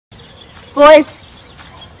Boys,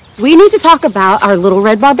 we need to talk about our little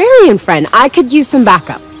red barbarian friend. I could use some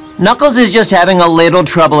backup. Knuckles is just having a little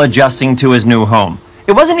trouble adjusting to his new home.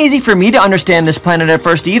 It wasn't easy for me to understand this planet at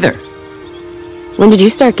first either. When did you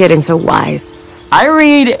start getting so wise? I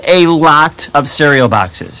read a lot of cereal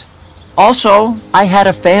boxes. Also, I had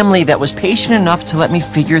a family that was patient enough to let me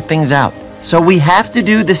figure things out. So we have to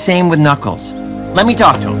do the same with Knuckles. Let me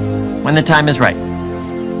talk to him when the time is right.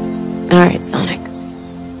 All right, Sonic.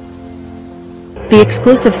 The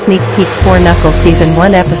exclusive sneak peek for Knuckles Season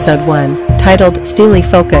 1 Episode 1, titled Steely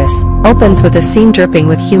Focus, opens with a scene dripping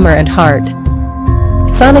with humor and heart.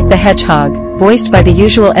 Sonic the Hedgehog, voiced by the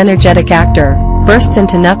usual energetic actor, bursts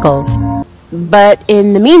into Knuckles. But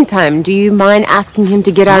in the meantime, do you mind asking him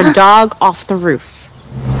to get our dog off the roof?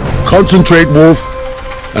 Concentrate, Wolf.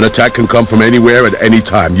 An attack can come from anywhere at any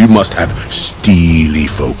time. You must have Steely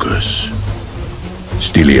Focus.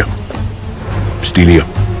 Steelia. Steelia.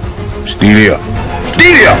 Steelia.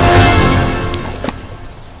 Steelia!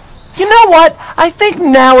 You know what? I think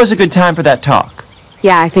now is a good time for that talk.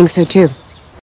 Yeah, I think so too.